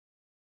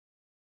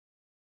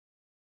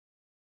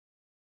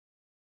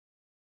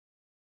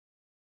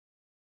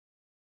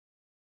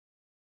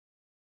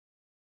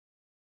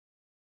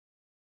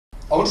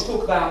I want to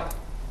talk about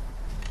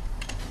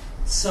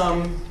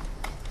some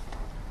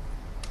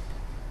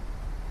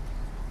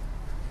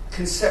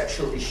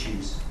conceptual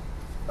issues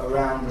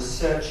around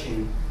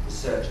researching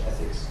research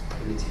ethics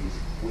committees,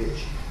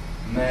 which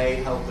may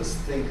help us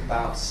think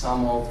about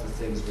some of the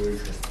things we're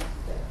interested in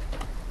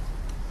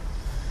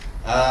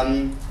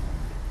today.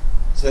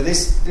 So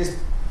this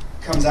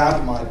comes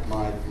out of my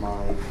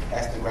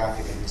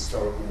ethnographic and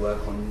historical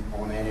work on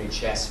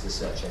NHS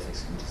research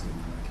ethics committees in the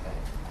UK.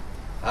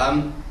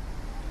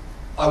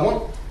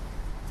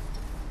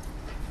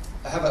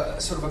 I have a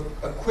sort of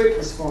a quick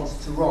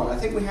response to Ron. I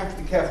think we have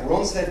to be careful.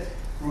 Ron said,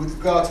 with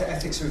regard to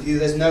ethics review,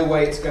 there's no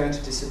way it's going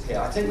to disappear.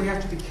 I think we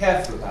have to be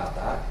careful about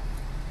that.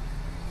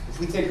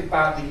 If we think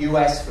about the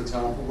US, for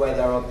example, where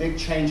there are big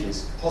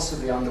changes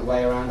possibly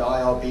underway around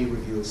IRB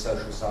review of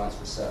social science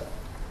research.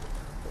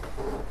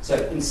 So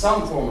in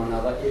some form or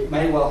another, it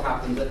may well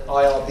happen that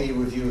IRB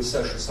review of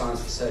social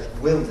science research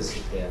will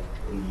disappear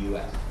in the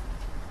US.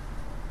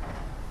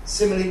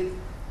 Similarly,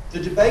 the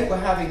debate we're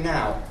having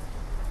now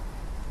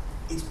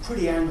is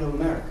pretty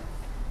Anglo-American.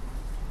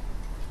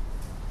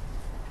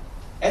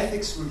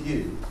 Ethics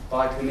review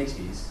by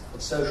committees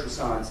of social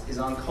science is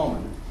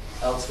uncommon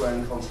elsewhere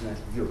in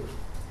continental Europe.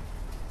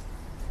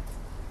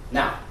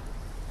 Now,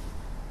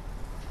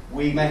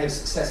 we may have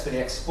successfully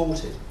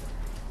exported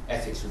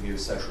ethics review of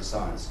social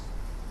science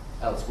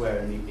elsewhere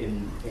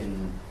in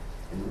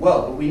the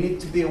world, but we need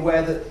to be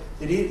aware that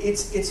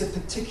it's a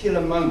particular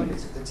moment,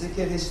 it's a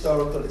particular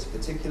historical, it's a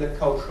particular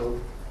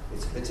cultural,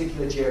 it's a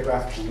particular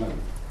geographical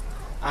moment.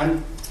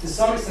 And to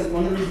some extent,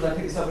 one of the reasons I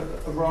picked this up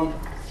of Ron's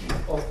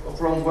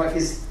work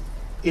is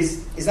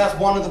that's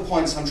one of the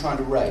points I'm trying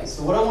to raise.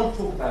 So what I want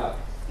to talk about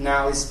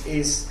now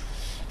is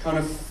kind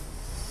of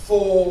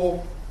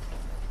 4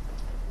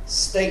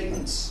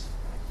 statements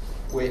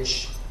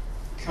which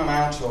come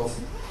out of,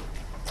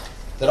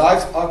 that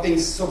I've been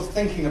sort of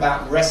thinking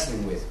about and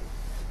wrestling with,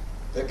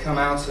 that come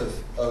out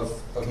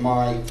of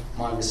my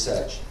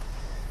research,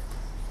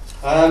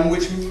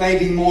 which may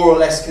be more or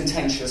less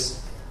contentious,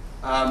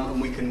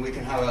 and we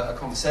can have a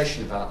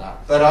conversation about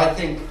that. But I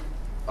think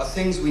are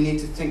things we need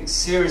to think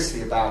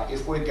seriously about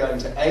if we're going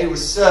to A,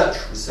 research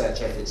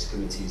ethics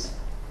committees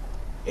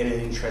in an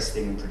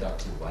interesting and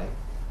productive way,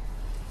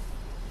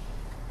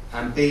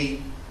 and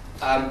B,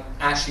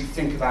 actually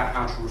think about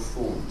how to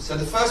reform. So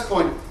the first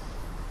point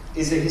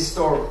is a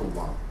historical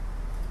one.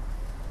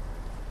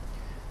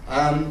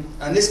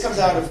 And this comes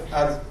out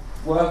of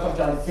work I've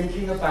done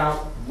thinking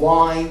about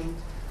why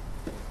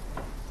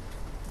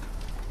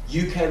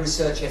UK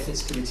research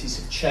ethics committees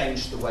have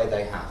changed the way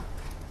they have.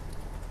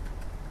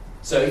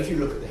 So if you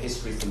look at the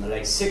history from the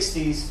late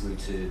 60s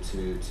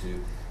through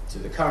to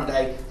the current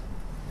day,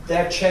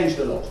 they've changed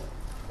a lot.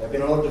 There have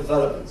been a lot of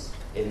developments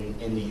in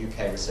the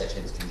UK research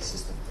ethics committee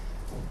system.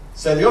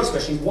 So the obvious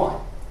question is why?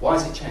 Why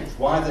has it changed?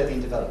 Why have there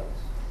been developments?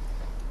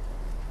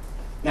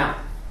 Now,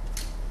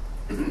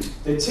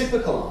 the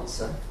typical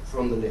answer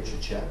from the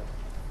literature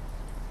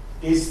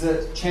is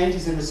that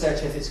changes in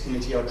research ethics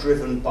committee are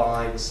driven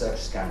by research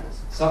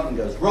scandals. Something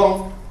goes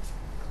wrong,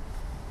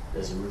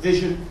 there's a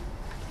revision,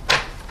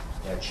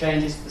 there are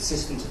changes to the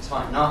system to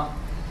tighten up,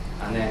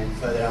 and then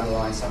further down the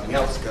line something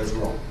else goes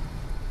wrong.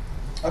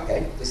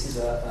 Okay, this is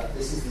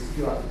if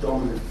you like, the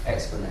dominant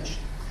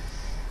explanation.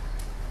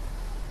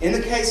 In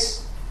the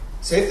case,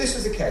 so if this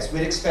was the case,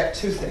 we'd expect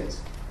 2 things.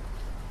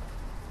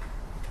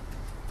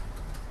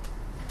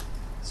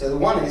 So the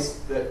one is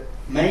that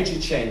major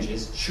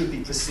changes should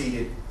be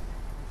preceded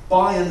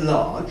by and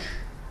large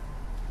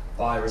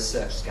by a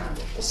research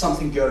scandal, or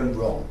something going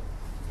wrong,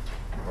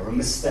 or a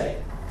mistake.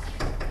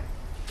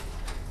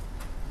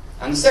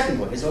 And the second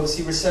one is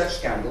obviously research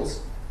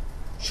scandals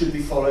should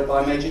be followed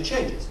by major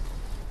changes.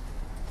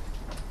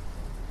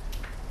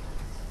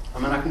 I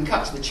mean, I can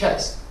cut to the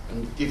chase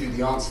and give you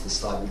the answer to the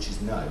slide, which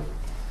is no.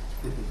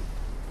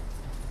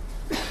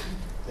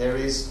 There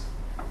is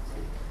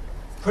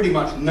pretty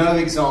much no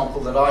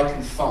example that I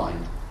can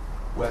find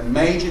where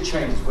major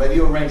changes, whether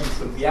you're arranging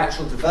for the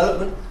actual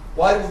development.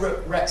 Why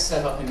were REC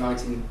set up in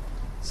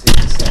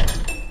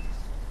 1967?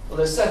 Well,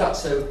 they're set up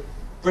so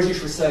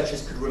British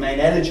researchers could remain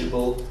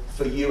eligible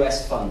for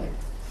US funding.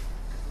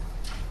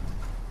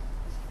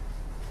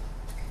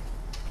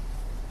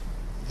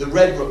 The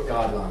Redbrook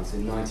Guidelines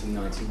in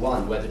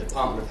 1991, where the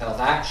Department of Health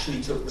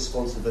actually took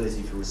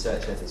responsibility for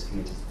research ethics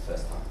committees for the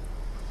first time,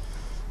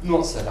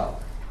 not set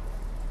up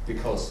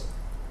because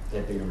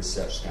there'd been a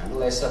research scandal.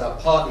 They set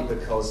up partly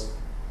because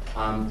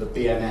the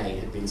BMA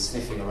had been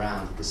sniffing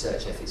around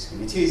research ethics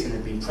committees and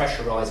had been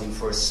pressurising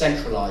for a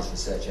centralised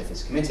research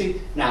ethics committee.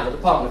 Now, the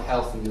Department of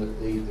Health and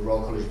the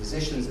Royal College of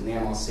Physicians and the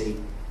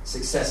MRC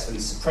successfully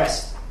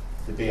suppressed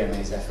the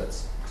BMA's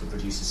efforts to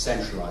produce a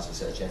centralised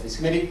research ethics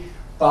committee,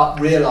 but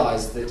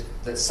realised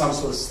that some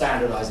sort of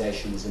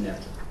standardisation was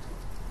inevitable.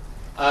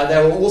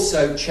 There were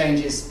also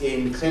changes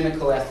in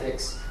clinical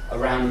ethics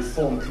around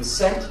informed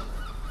consent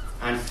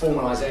and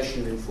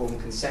formalisation of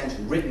informed consent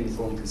and written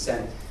informed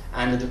consent,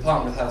 and the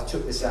Department of Health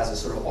took this as a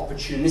sort of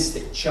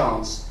opportunistic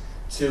chance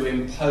to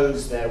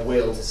impose their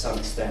will to some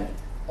extent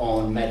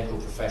on medical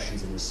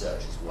professions and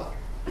research as well.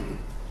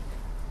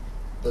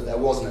 But there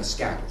was no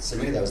scandal.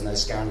 Similarly, there was no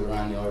scandal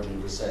around the origin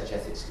of research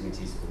ethics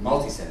committees at the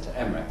multi-centre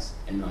MREX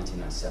in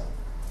 1997.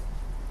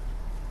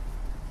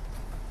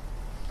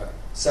 Okay.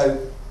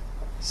 So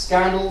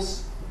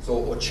scandals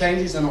or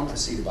changes are not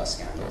preceded by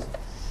scandals,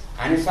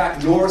 and in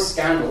fact, nor are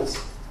scandals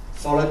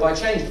followed by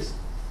changes.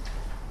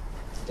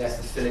 The death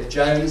of Philip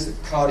Jones,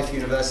 the Cardiff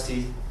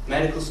University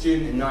medical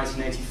student, in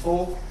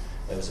 1984,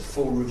 there was a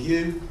full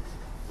review.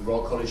 The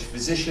Royal College of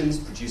Physicians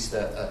produced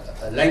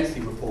a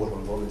lengthy report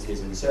on volunteers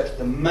and research,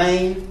 the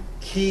main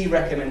key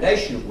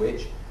recommendation of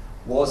which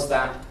was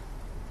that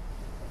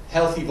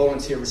healthy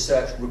volunteer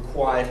research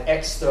required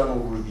external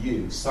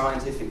review,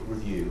 scientific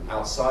review,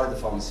 outside of the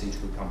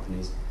pharmaceutical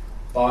companies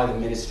by the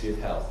Ministry of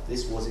Health.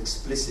 This was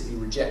explicitly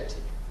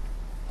rejected.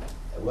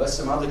 There were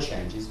some other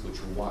changes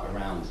which were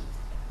around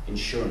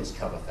insurance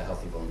cover for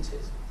healthy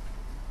volunteers.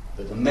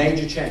 But the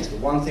major change, the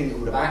one thing that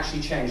would have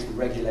actually changed the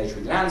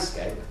regulatory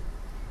landscape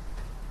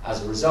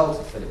as a result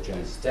of Philip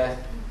Jones'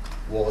 death,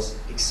 was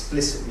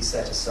explicitly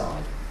set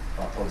aside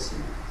by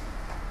policymakers.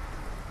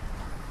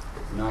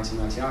 In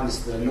 1999, this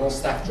is the North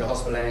Staffordshire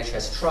Hospital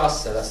NHS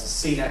Trust, so that's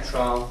the CNET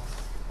trial.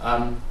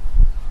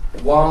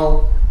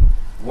 While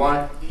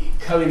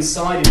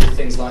coincided with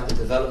things like the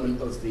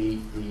development of the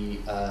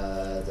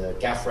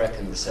GAFREC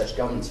and the Research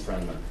Governance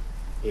Framework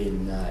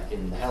in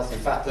the health, in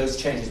fact, those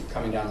changes were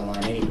coming down the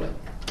line anyway.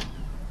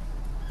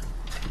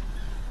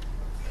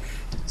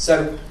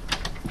 So,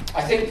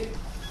 I think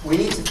we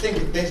need to think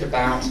a bit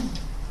about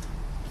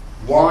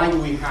why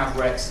do we have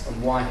RECs and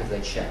why have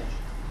they changed.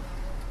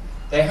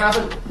 They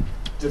haven't,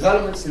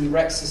 developments in the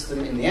REC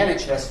system in the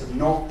NHS have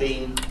not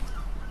been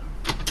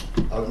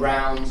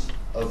around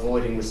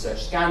avoiding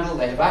research scandal.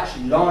 They have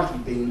actually largely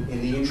been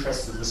in the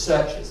interests of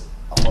researchers.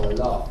 A hollow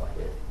laugh, I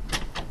hear.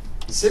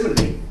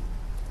 Similarly,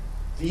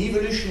 the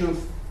evolution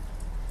of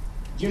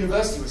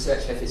university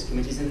research ethics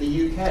committees in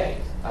the UK,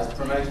 as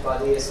promoted by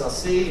the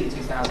ESRC in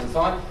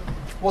 2005,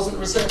 wasn't a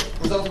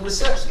result of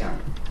research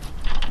scandal.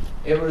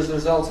 It was a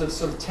result of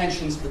sort of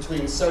tensions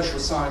between social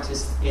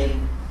scientists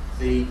in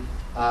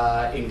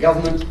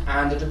government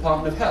and the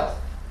Department of Health,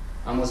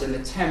 and was an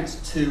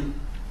attempt to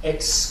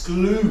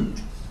exclude,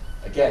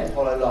 again,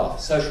 hollow laugh,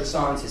 social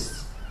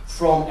scientists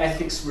from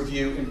ethics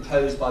review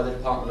imposed by the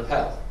Department of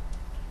Health.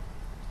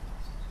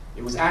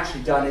 It was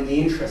actually done in the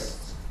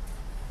interests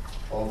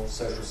of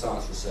social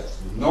science research.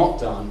 It was not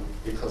done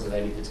because of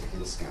any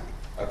particular scandal.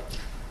 Okay.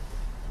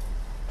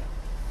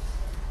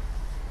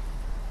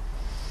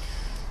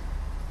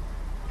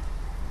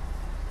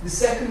 The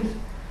second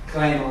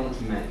claim I want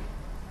to make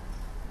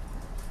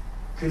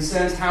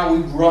concerns how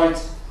we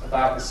write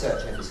about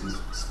research ethics,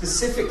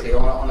 specifically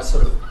on a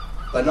sort of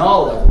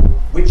banal level,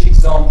 which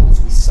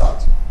examples we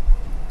cite.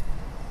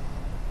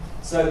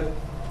 So,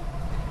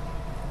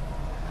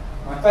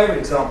 my favourite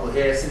example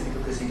here, simply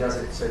because he does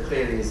it so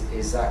clearly,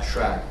 is Zach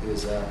Schrag, who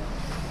is an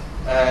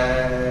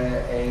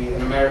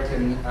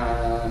American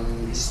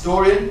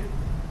historian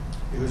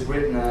who has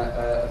written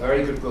a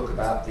very good book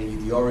about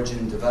the origin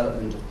and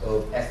development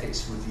of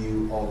ethics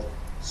review of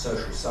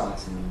social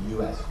science in the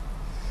US.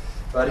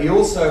 But he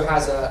also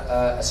has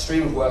a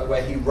stream of work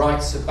where he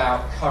writes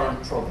about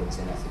current problems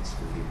in ethics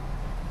review.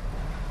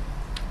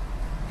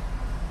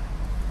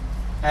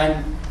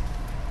 And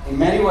in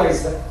many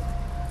ways,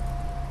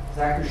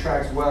 Zach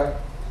Schrag's work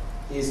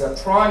is a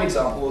prime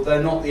example,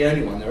 although not the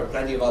only one. There are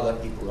plenty of other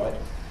people, right?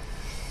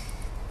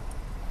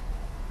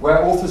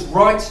 Where authors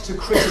write to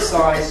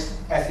criticize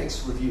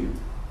ethics review.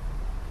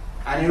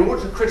 And in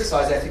order to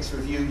criticize ethics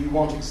review, you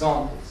want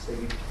examples. So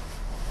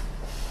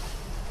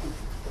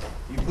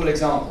you pull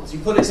examples. You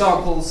pull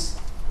examples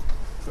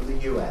from the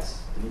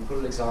US, and you pull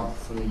an example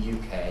from the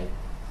UK,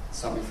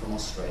 something from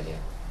Australia.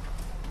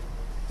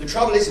 The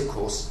trouble is, of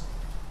course,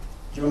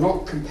 you're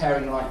not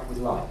comparing like with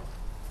like.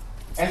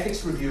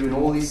 Ethics review in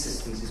all these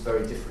systems is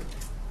very different.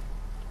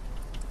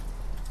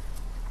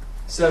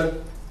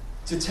 So,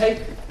 to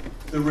take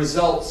the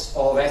results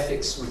of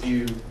ethics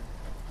review,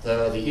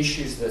 the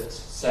issues that,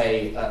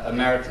 say,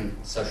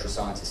 American social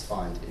scientists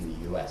find in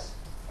the US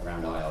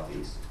around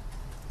IRBs,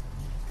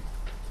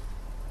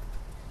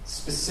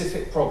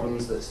 specific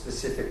problems that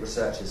specific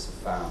researchers have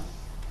found,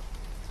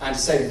 and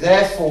say,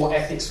 therefore,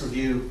 ethics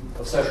review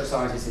of social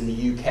scientists in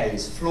the UK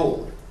is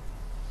flawed,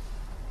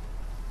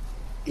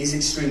 is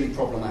extremely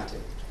problematic.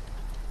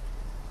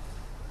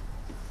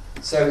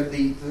 So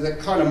the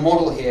kind of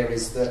model here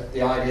is that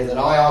the idea that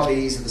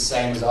IRBs are the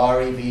same as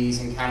REBs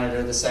in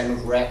Canada, the same as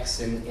RECs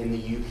in the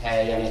UK,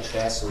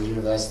 NHS or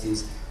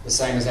universities, the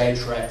same as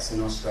HRECs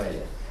in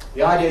Australia.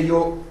 The idea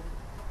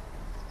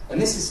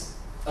and this is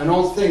an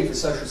odd thing for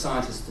social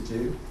scientists to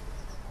do,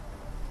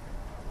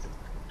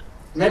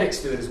 medics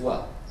do it as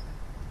well.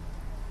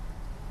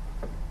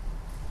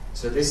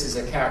 So this is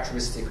a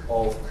characteristic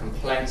of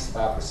complaints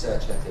about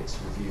research ethics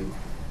review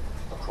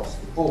across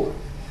the board.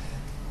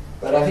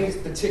 But I think it's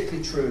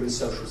particularly true in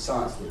social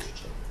science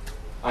literature.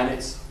 And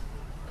it's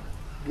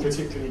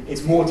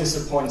more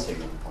disappointing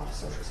than part of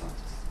social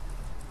scientists.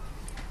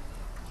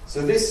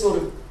 So this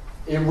sort of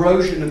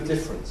erosion of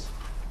difference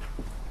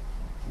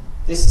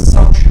this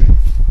assumption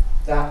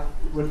that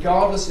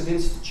regardless of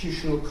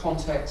institutional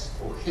context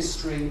or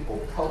history or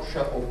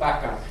culture or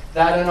background,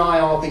 that an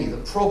IRB,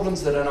 the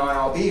problems that an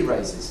IRB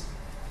raises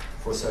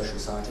for a social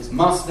scientist,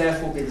 must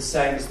therefore be the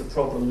same as the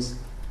problems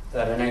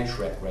that an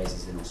HREC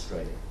raises in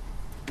Australia.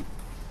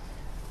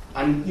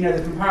 And, you know,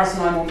 the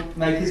comparison I want to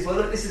make is, well,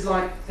 look, this is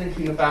like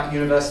thinking about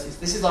universities.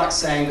 This is like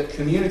saying that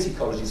community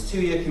colleges,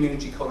 two-year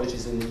community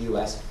colleges in the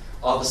US,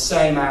 are the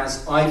same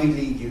as Ivy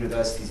League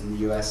universities in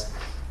the US,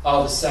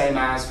 are the same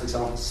as, for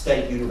example,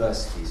 state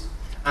universities.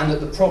 And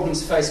that the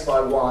problems faced by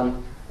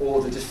one,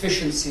 or the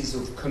deficiencies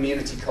of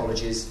community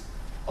colleges,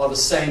 are the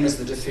same as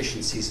the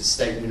deficiencies of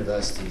state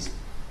universities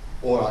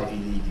or Ivy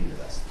League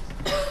universities.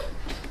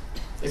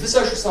 If a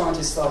social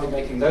scientist started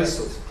making those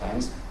sorts of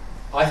claims,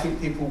 I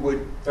think people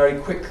would very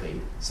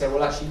quickly say,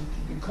 well, actually,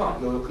 you can't.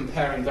 You're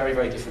comparing very,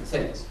 very different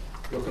things.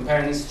 You're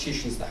comparing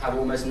institutions that have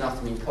almost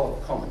nothing in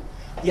common.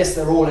 Yes,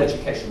 they're all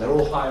education. They're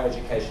all higher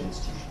education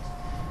institutions.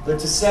 But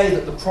to say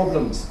that the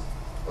problems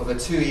of a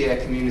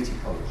two-year community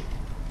college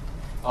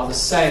are the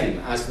same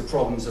as the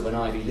problems of an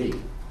Ivy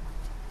League,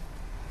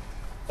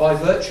 by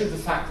virtue of the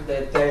fact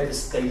that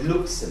they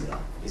look similar,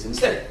 is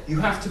instead, you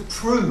have to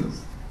prove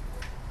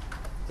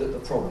that the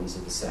problems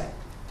are the same.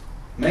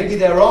 Maybe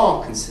there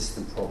are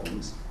consistent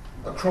problems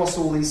across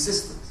all these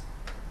systems,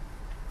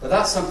 but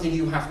that's something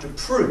you have to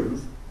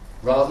prove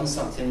rather than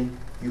something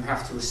you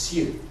have to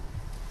assume.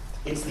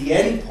 It's the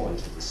end point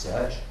of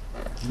research,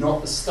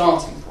 not the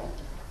starting point.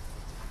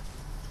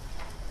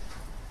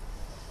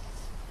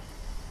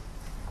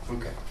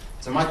 Okay,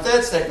 so my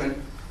third statement,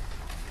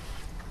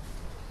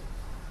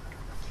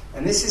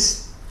 and this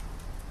is,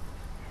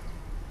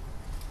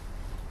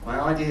 my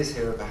ideas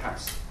here are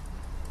perhaps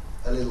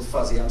a little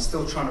fuzzy. I'm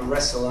still trying to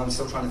wrestle, I'm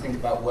still trying to think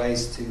about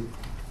ways to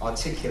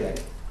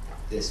articulate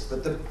this.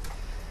 But the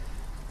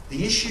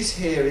issues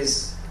here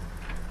is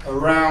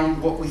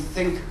around what we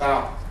think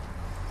about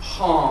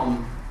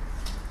harm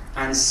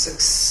and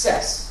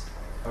success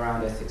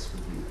around ethics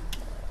review.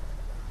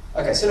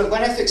 Okay, so look,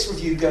 when ethics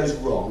review goes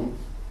wrong,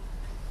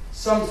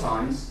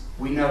 sometimes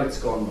we know it's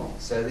gone wrong.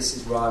 So this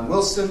is Ryan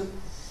Wilson,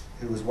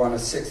 who was one of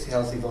 60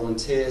 healthy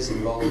volunteers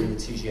enrolled in the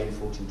TGN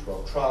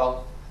 1412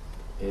 trial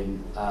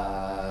in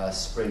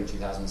spring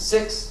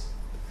 2006.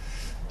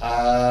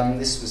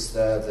 This was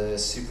the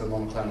super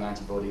monoclonal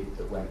antibody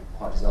that went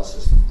quite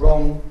disastrously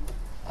wrong.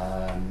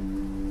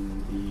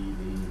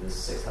 The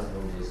 6 healthy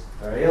volunteers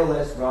very ill.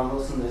 There's Ryan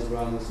Wilson. There's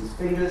Ryan Wilson's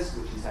fingers,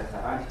 which he's had to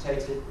have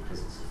amputated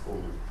because it's a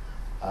form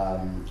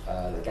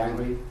of the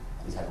gangrene.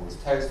 He's had all his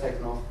toes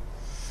taken off.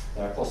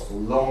 There are possible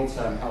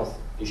long-term health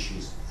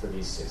issues for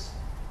these 6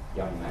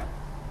 young men.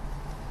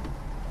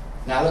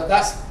 Now, look,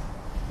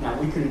 now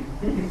we can,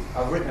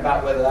 I've written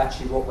about whether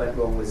actually what went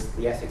wrong was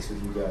the ethics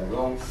review going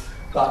wrong,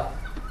 but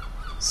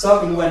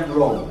something went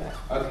wrong there.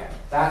 Okay,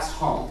 that's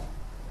harm.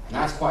 And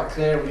that's quite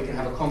clear, and we can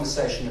have a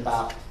conversation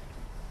about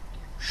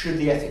should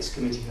the ethics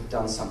committee have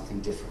done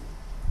something different.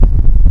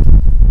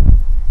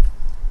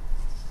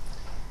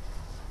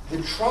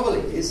 The trouble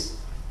is,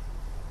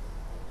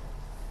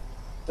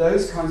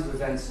 those kinds of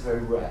events are very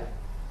rare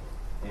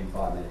in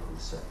biomedical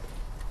research.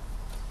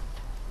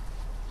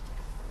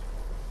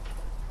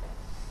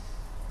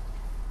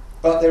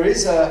 But there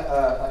is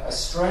a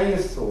strain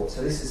of thought.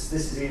 So this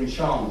is Ian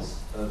Chalmers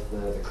of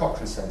the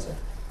Cochrane Centre.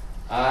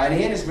 And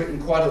Ian has written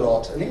quite a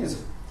lot, and Ian is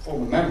a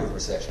former member of the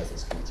Research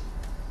Ethics Committee.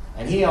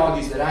 And he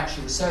argues that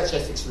actually research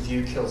ethics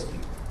review kills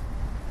people.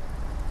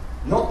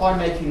 Not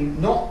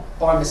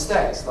by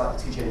mistakes like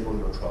the TGN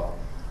Volleyball trial,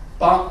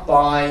 but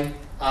by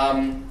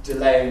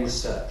delaying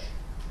research.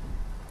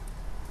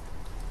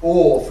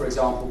 Or, for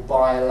example,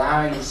 by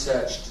allowing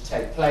research to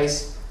take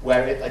place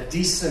where a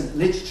decent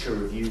literature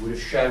review would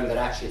have shown that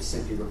actually it's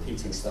simply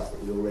repeating stuff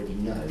that we already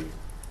know.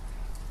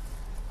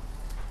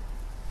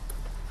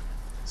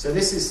 So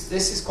this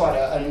is quite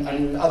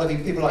and other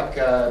people like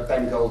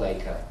Ben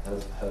Goldacre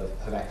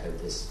have echoed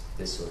this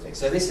sort of thing.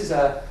 So this is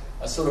a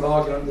sort of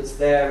argument that's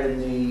there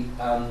in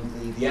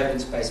the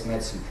evidence-based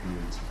medicine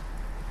community,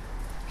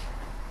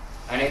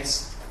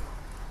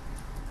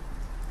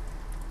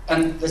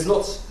 and there's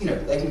lots,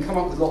 they can come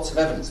up with lots of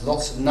evidence,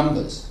 lots of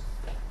numbers.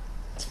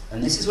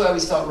 And this is where we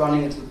start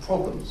running into the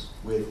problems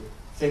with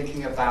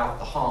thinking about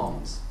the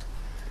harms.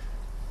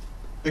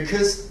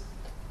 Because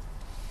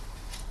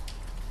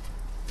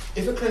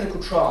if a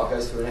clinical trial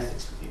goes through an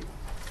ethics review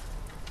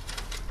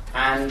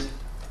and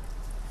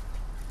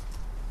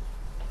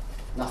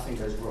nothing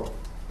goes wrong,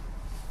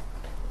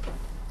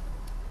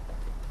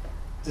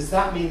 does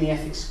that mean the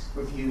ethics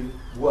review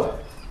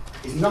worked?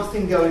 Is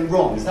nothing going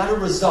wrong? Is that a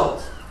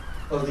result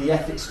of the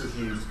ethics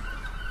reviews?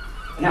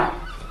 Now,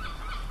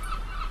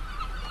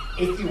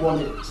 if you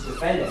wanted to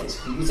defend ethics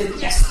review, you said,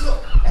 yes, look,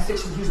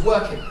 ethics review's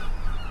working.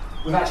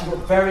 We've actually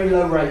got very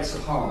low rates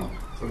of harm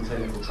from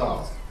clinical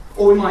trials.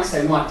 Or we might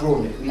say, we might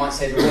broaden it, we might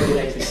say the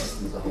regulatory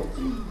system as a whole.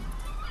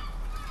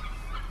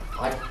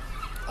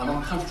 I'm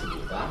uncomfortable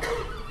with that.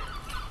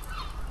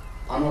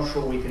 I'm not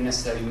sure we can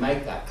necessarily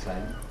make that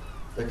claim,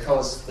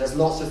 because there's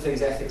lots of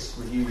things ethics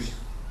reviews,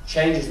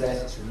 changes that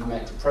ethics review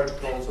make to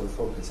protocols or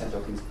informed consent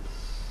documents,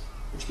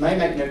 which may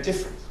make no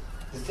difference.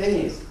 The thing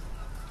is,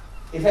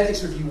 if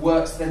ethics review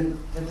works, then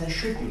there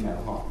should be no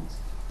harms.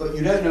 But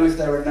you don't know if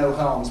there are no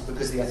harms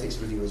because the ethics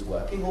review is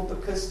working or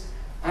because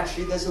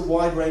actually there's a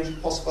wide range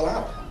of possible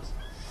outcomes.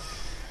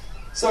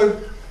 So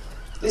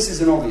this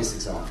is an obvious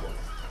example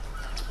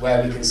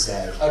where we can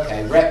say,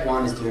 okay, Rec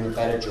 1 is doing a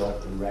better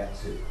job than Rec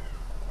 2.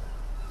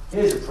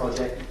 Here's a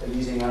project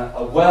using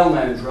a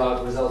well-known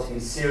drug resulting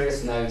in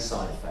serious known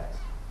side effects.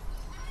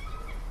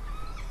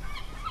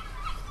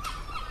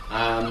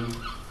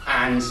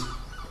 And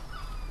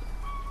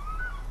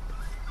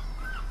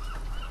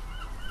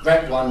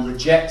Rec 1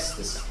 rejects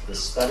this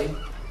study.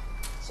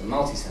 It's a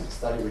multi-centre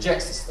study,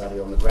 rejects the study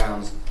on the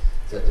grounds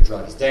that the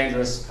drug is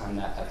dangerous and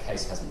that a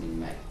case hasn't been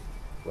made.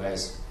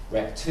 Whereas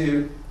Rec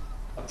 2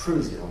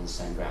 approves it on the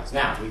same grounds.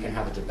 Now, we can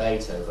have a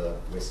debate over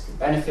risk and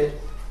benefit,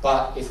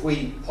 but if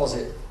we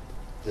posit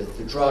that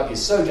the drug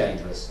is so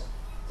dangerous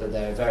that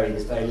there's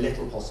very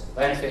little possible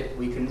benefit,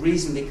 we can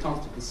reasonably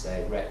comfortably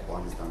say Rec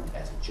 1 has done a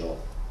better job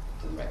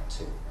than Rec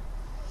 2.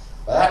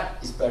 But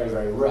that is very,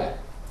 very rare.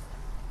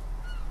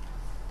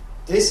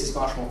 This is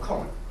much more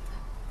common.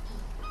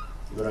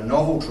 You've got a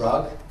novel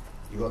drug,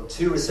 you've got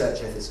 2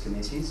 research ethics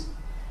committees,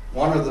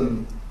 one of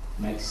them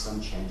makes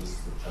some changes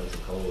to the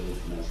protocol or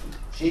information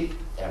sheet,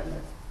 there's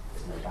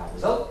no bad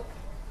result.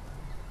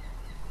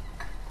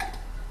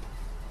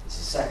 It's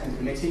a second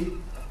committee,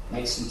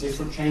 makes some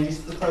different changes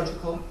to the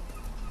protocol.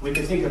 We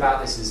can think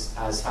about this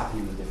as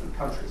happening in different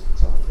countries, for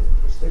example, different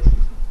jurisdictions.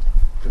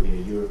 It could be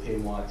a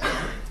European-wide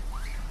treatment.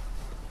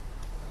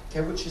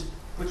 Okay,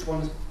 which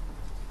one has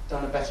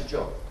done a better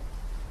job?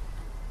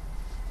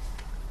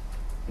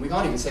 We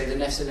can't even say they've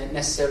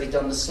necessarily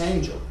done the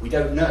same job. We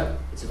don't know.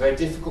 It's a very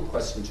difficult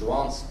question to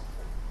answer.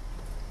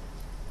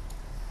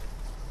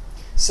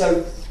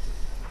 So,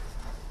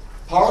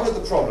 part of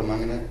the problem,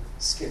 I'm going to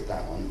skip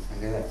that one.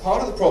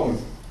 Part of the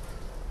problem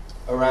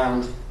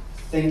around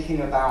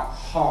thinking about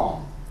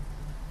harm,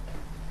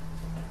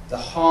 the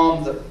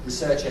harm that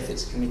research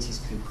ethics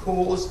committees can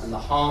cause and the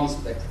harms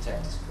that they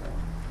protect us from,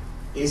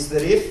 is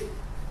that if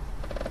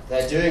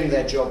they're doing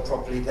their job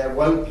properly, there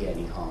won't be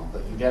any harm,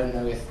 but you don't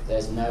know if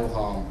there's no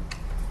harm,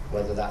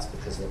 whether that's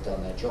because they've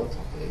done their job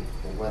properly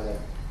or whether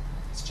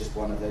it's just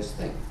one of those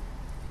things.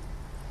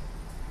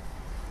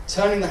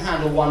 Turning the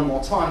handle one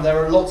more time,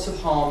 there are lots of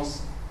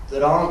harms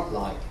that aren't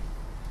like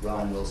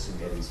Ryan Wilson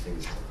getting his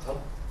fingers chopped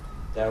up.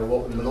 There are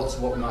lots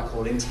of what we might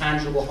call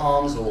intangible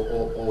harms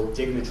or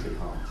dignitary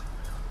harms.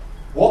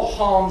 What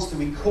harms do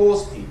we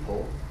cause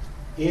people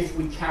if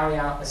we carry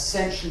out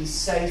essentially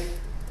safe,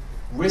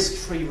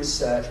 risk-free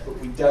research, but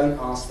we don't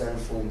ask their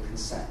informed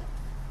consent?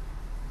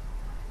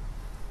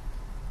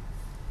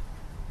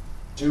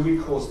 Do we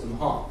cause them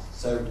harm?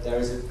 So there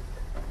is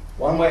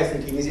one way of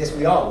thinking is, yes,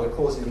 we are. We're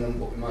causing them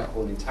what we might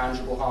call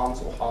intangible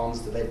harms or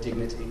harms to their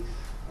dignity.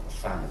 I'm a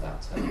fan of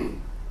that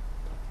term.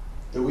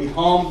 Do we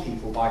harm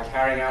people by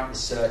carrying out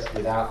research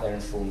without their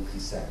informed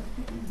consent?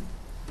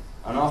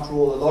 And after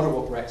all, a lot of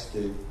what Recs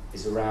do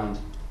is around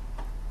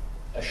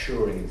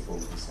assuring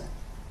informed consent.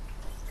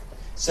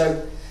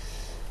 So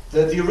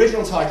the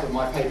original title of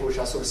my paper, which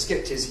I sort of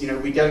skipped, is,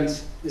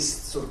 this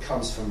sort of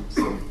comes from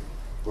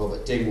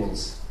Robert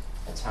Dingwall's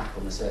attack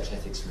on research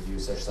ethics review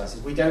of social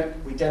sciences. We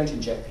don't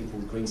inject people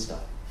with green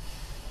stuff.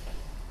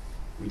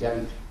 We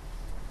don't,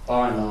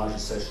 by and large,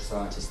 as social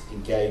scientists,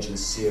 engage in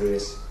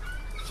serious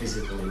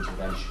physical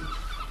intervention.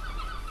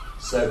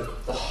 So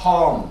the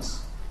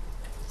harms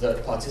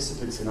that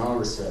participants in our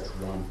research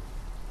run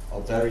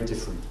are very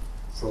different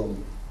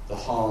from the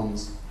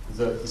harms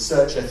that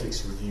research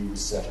ethics review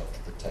was set up to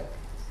protect.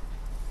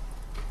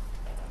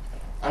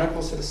 And of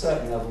course, at a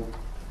certain level,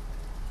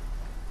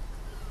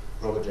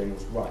 Robert Dingwall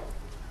was right.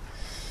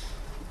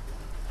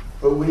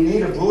 But we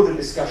need a broader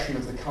discussion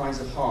of the kinds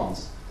of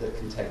harms that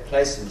can take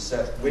place in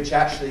research, which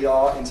actually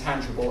are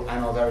intangible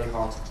and are very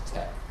hard to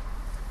detect.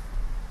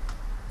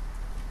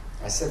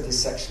 I said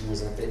this section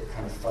was a bit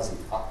kind of fuzzy.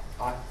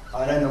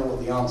 I don't know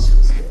what the answer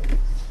is here.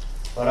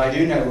 But I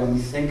do know when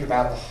we think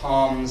about the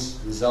harms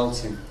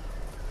resulting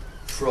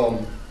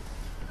from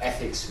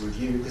ethics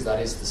review, because that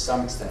is to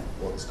some extent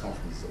what this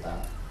conference is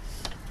about,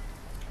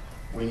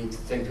 we need to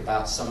think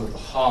about some of the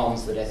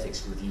harms that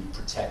ethics review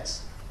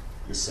protects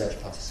research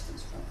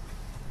participants from.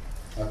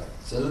 Okay,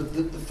 so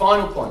the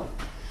final point,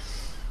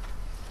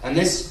 and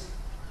this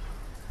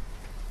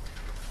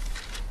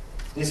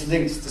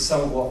links to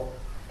some of what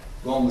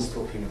Ron was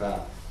talking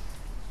about.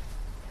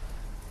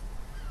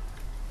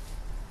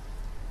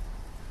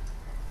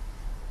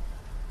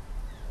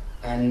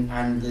 And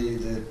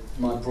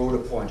my broader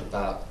point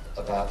about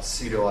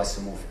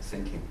pseudo-isomorphic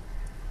thinking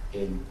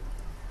in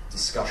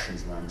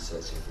discussions around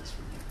research ethics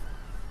review.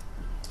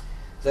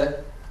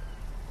 That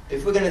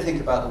if we're going to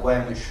think about the way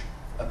in which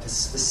a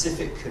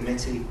specific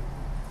committee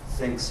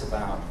thinks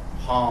about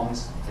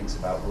harms, thinks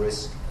about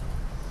risk,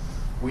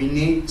 we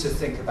need to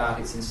think about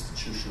its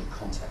institutional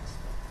context.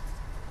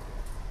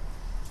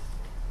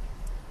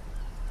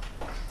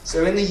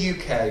 So in the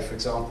UK, for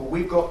example,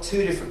 we've got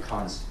 2 different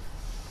kinds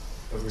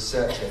of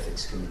research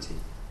ethics committee.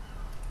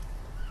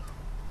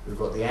 We've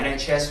got the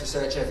NHS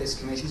Research Ethics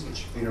Committees,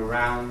 which have been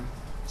around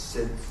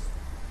since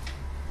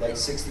late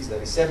 60s,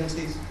 early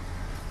 70s,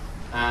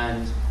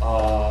 and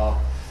are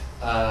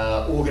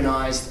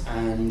organised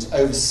and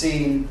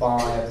overseen by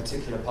a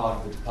particular part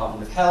of the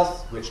Department of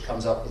Health, which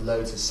comes up with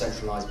loads of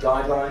centralised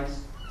guidelines.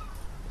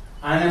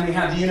 And then we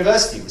have the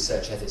University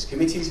Research Ethics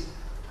Committees,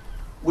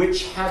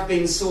 which have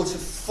been sort of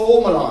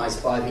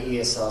formalised by the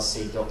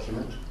ESRC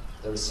document,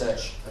 the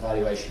Research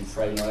Evaluation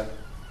Framework,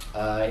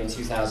 in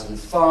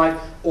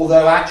 2005,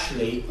 although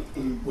actually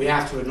we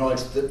have to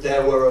acknowledge that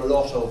there were a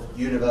lot of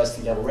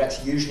university-level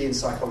reps, usually in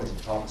psychology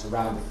departments,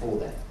 around before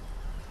then.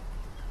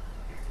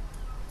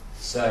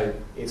 So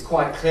it's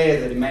quite clear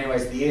that in many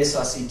ways the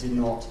ESRC did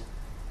not,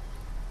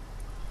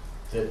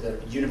 the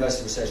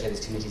University Research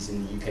Ethics Committees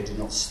in the UK did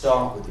not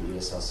start with the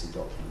ESRC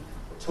document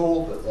at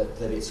all, but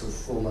that it sort of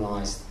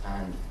formalised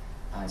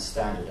and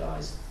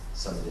standardised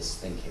some of this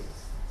thinking.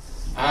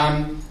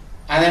 And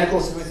then, of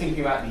course, if we're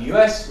thinking about the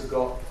US, we've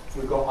got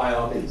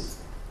IRBs.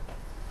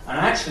 And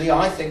actually,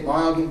 I think my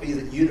argument would be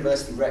that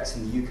university recs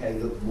in the UK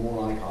look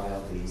more like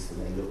IRBs than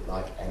they look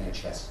like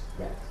NHS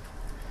recs.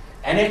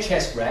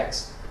 NHS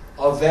recs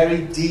are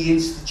very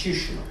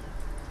de-institutional,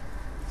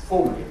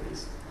 formally at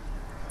least.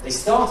 They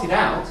started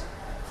out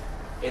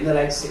in the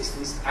late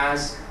 60s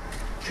as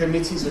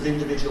committees of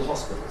individual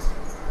hospitals.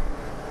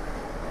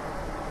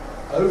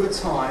 Over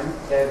time,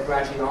 they've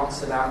gradually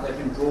answered out, they've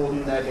been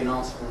broadened, they've been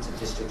answerable to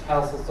district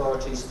health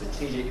authorities,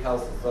 strategic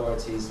health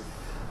authorities.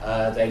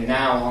 They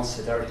now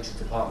answer directly to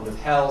the Department of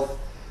Health.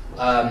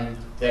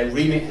 Their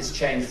remit has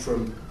changed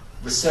from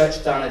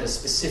research done at a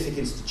specific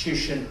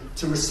institution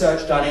to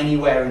research done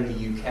anywhere in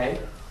the UK.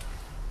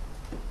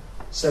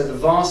 So the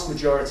vast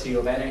majority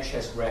of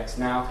NHS recs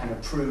now can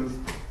approve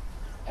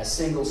a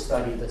single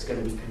study that's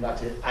going to be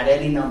conducted at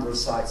any number of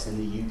sites in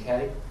the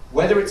UK,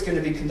 whether it's going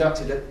to be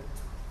conducted at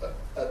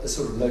the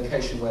sort of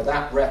location where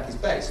that rec is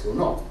based or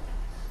not.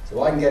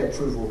 So I can get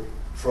approval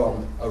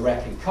from a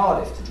rec in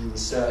Cardiff to do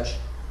research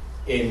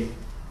in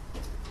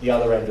the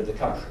other end of the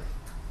country.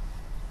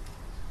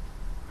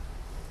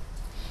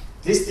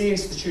 This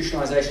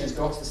deinstitutionalisation has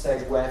got to the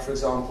stage where, for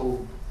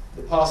example,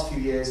 the past few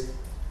years,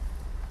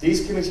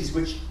 these committees,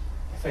 which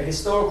for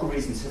historical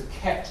reasons have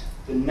kept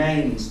the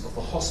names of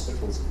the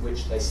hospitals at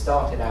which they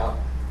started out,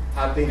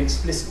 have been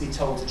explicitly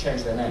told to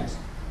change their names.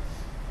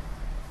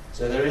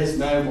 So there is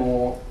no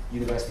more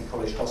University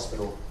College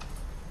Hospital.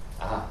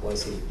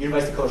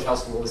 University College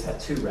Hospital always had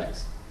two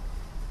recs,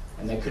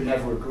 and they could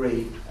never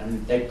agree,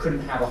 and they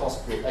couldn't have a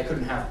hospital, they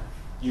couldn't have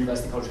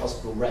University College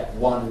Hospital Rec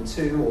 1 and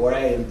 2, or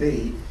A and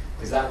B,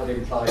 because that would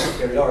imply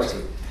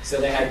superiority. So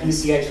they had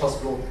UCH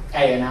Hospital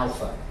A and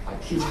Alpha. I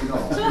kid you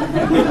not.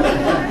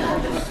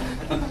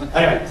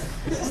 Anyway,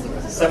 it's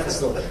a separate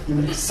story.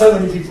 So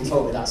many people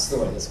told me that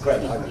story. That's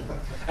great.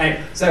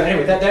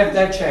 Anyway,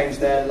 they've changed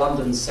their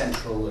London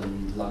Central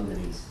and London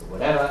East or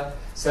whatever.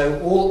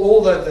 So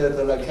all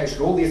the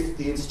location, all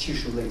the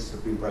institutional links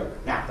have been broken.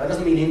 Now, that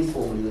doesn't mean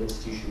informally that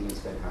institutional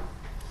links don't happen.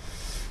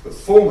 But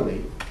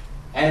formally,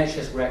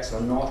 NHS recs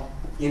are not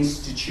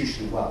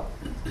institutional. Well,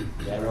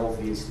 they're of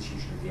the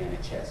institution of the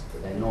NHS,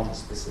 but they're not a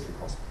specific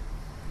hospital.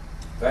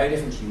 Very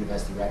different to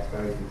university recs,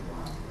 very different to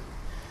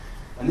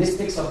IRBs. And this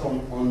picks up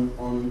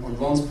on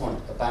Ron's point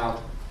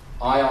about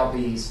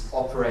IRBs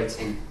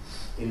operating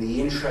in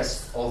the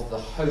interest of the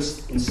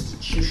host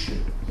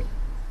institution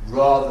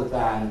rather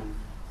than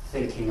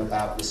thinking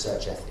about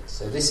research ethics.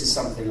 So this is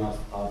something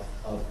I've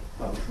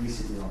published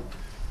recently on.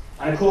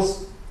 And of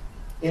course,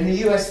 in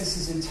the US, this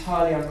is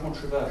entirely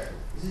uncontroversial.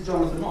 This is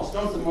Jonathan Moss.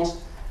 Jonathan Moss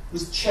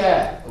was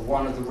chair of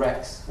one of the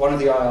recs, one of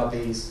the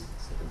IRBs,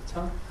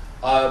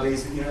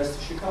 IRBs at the University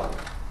of Chicago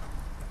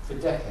for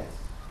decades.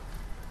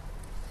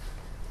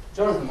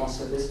 Jonathan Moss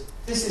said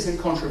this isn't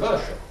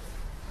controversial.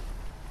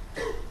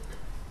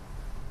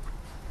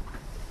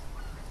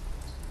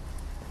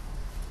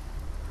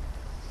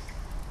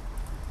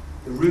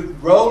 The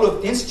role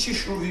of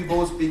institutional review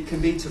boards can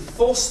be to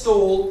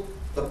forestall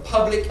the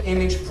public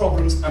image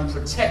problems and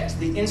protect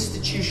the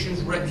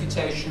institution's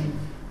reputation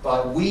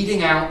by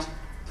weeding out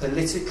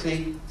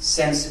politically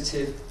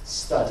sensitive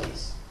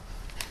studies.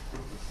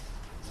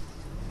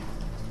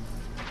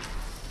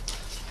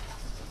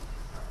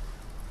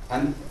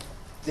 And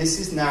this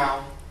is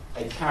now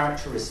a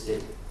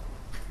characteristic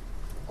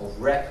of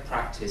rec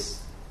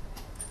practice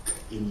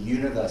in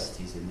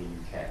universities in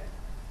the UK.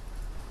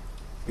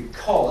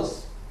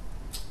 Because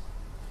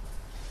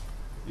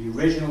the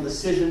original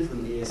decision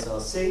from the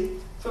ESRC,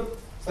 for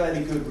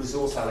fairly good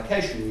resource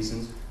allocation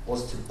reasons,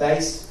 was to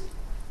base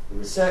the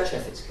research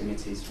ethics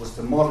committees, was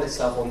to model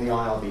itself on the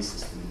IRB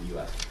system in the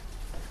US.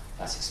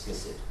 That's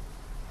explicit.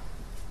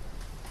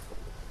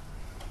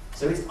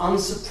 So it's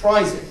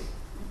unsurprising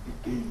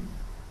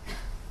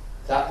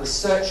that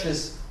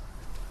researchers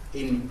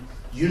in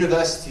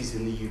universities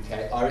in the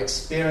UK are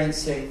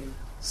experiencing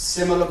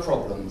similar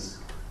problems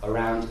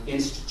around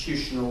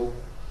institutional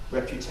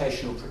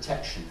reputational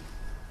protection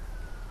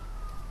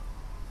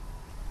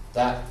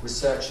that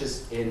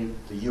researchers in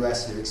the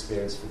US have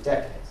experienced for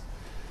decades.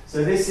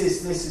 So this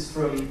is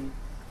from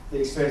the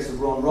experience of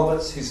Ron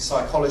Roberts, who's a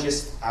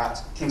psychologist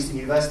at Kingston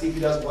University, who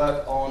does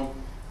work on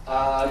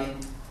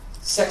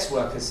sex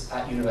workers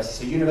at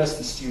university. So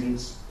university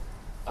students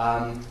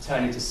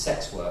turn into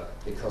sex work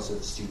because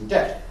of student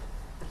debt.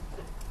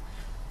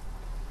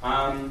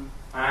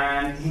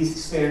 And he's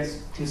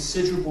experienced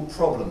considerable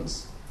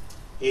problems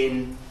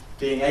in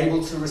being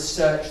able to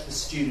research the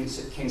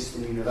students at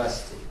Kingston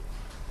University.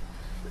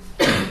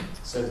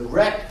 So the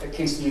rep at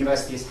Kingston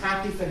University is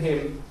happy for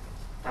him,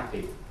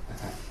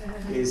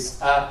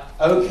 is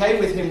okay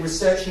with him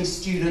researching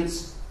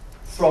students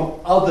from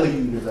other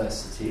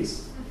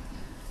universities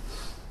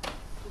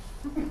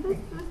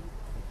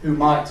who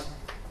might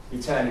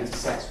be turned into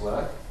sex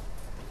work,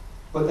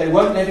 but they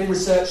won't let him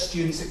research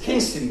students at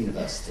Kingston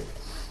University.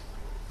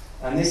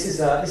 And this is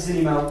an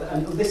email,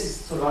 and this is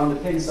sort of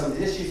underpins some of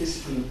the issues.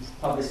 This has been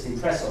published in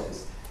Press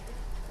Office.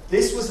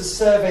 This was a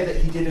survey that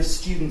he did of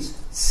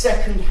students'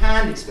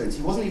 second-hand experience.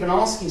 He wasn't even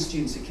asking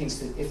students at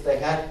Kingston if they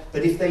had,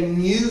 but if they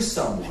knew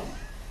someone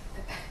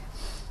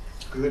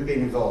who had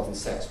been involved in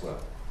sex work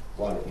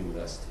while at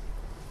university.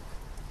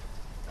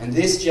 And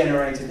this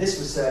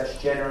research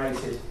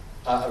generated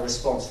a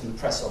response from the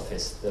Press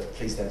Office that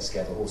please don't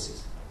scare the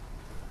horses.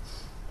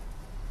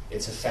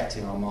 It's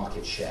affecting our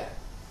market share.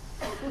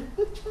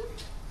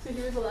 So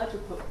he was allowed to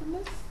quote from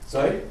this?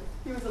 Sorry?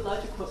 He was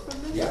allowed to quote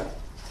from this? Yeah.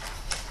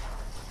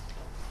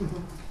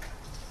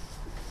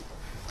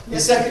 The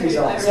second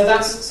example. So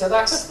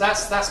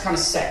that's kind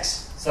of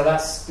sex. So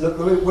that's, look,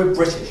 we're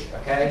British,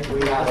 okay?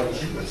 We have an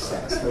issue with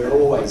sex.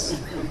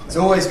 It's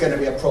always going to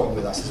be a problem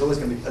with us. It's always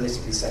going to be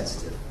politically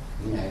sensitive.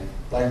 You know,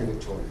 blame the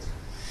Victorians.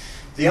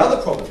 The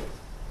other problem,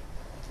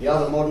 the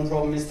other modern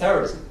problem is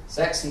terrorism.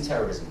 Sex and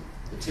terrorism.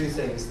 The two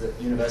things that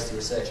university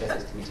research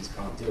ethics committees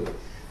can't deal with.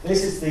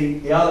 This is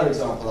the other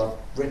example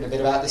I've written a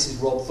bit about. This is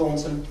Rob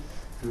Thornton,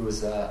 who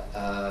was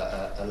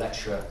a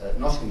lecturer at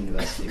Nottingham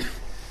University,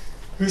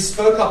 who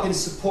spoke up in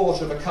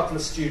support of a couple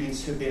of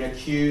students who'd been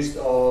accused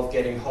of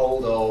getting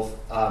hold of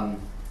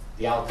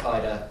the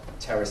Al-Qaeda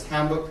terrorist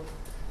handbook.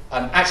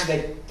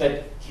 Actually,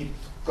 he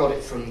got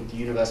it from the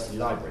university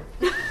library.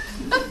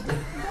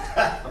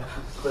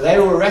 But they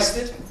were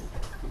arrested,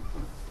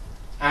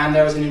 and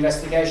there was an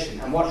investigation.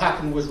 And what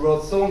happened was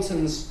Rob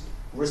Thornton's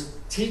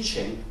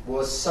teaching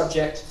was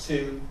subject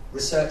to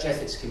Research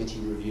Ethics Committee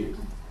review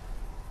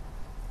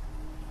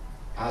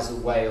as a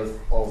way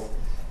of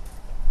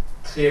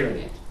clearing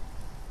it,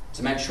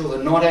 to make sure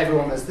that not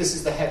everyone was, this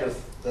is the head of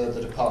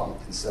the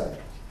department concerned.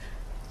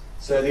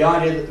 So the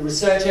idea that the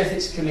Research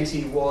Ethics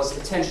Committee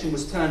attention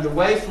was turned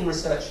away from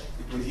research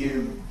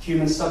review,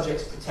 human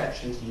subjects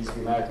protection, to use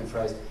the American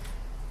phrase,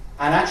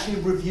 and actually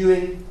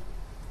reviewing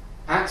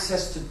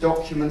access to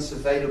documents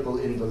available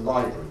in the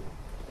library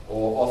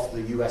or off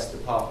the US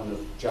Department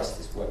of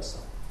Justice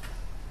website.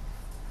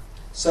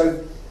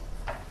 So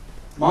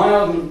my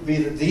argument would be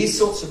that these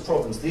sorts of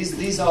problems,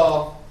 these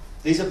are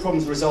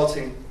problems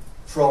resulting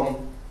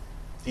from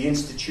the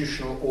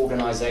institutional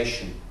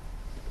organisation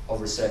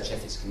of research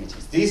ethics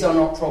committees. These are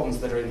not problems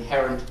that are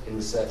inherent in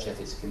research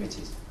ethics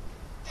committees.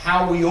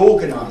 How we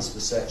organise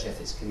research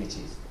ethics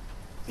committees,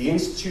 the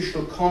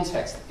institutional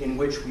context in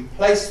which we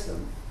place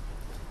them,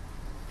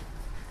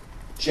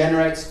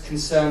 generates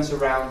concerns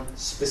around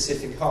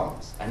specific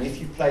harms. And if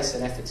you place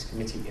an ethics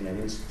committee in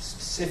a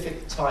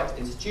specific tight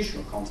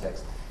institutional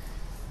context,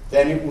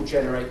 then it will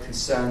generate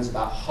concerns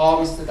about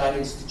harms to that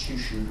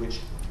institution which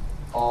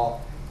are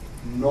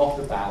not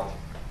about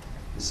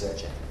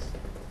research ethics.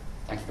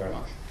 Thank you very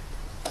much.